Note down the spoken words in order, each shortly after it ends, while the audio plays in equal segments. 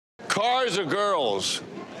Cars or girls?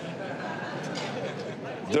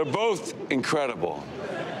 They're both incredible.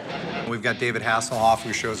 We've got David Hasselhoff,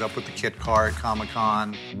 who shows up with the kit car at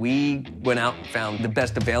Comic-Con. We went out and found the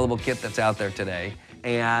best available kit that's out there today,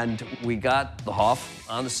 and we got the Hoff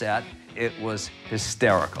on the set. It was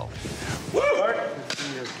hysterical. Woo!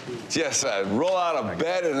 Yes, roll out of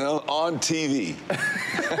bed and on TV.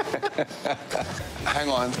 Hang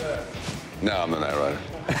on. No, I'm the Knight Rider.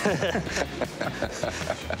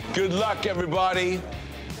 Good luck, everybody.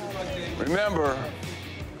 Remember,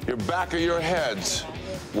 your back of your heads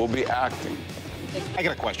will be acting. I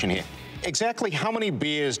got a question here. Exactly how many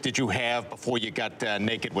beers did you have before you got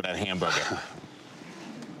naked with that hamburger?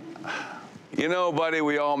 You know, buddy,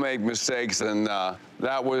 we all make mistakes, and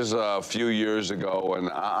that was a few years ago, and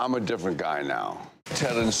I'm a different guy now.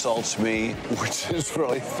 Ted insults me, which is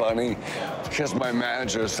really funny, because my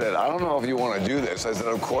manager said, I don't know if you want to do this. I said,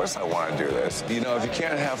 of course I want to do this. You know, if you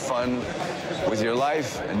can't have fun with your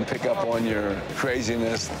life and pick up on your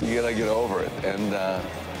craziness, you gotta get over it. And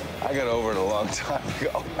I got over it a long time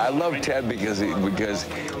ago. I love Ted because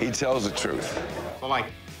he tells the truth. So, like,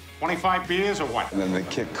 25 beers or what? And then the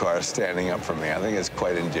kit car standing up for me. I think it's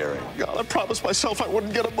quite endearing. God, I promised myself I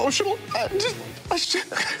wouldn't get emotional. I'm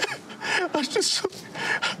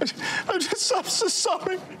so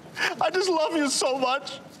sorry. I just love you so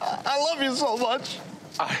much. I love you so much.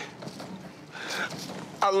 I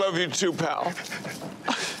love you too, pal.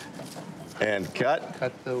 And cut.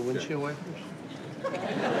 Cut the windshield wipers.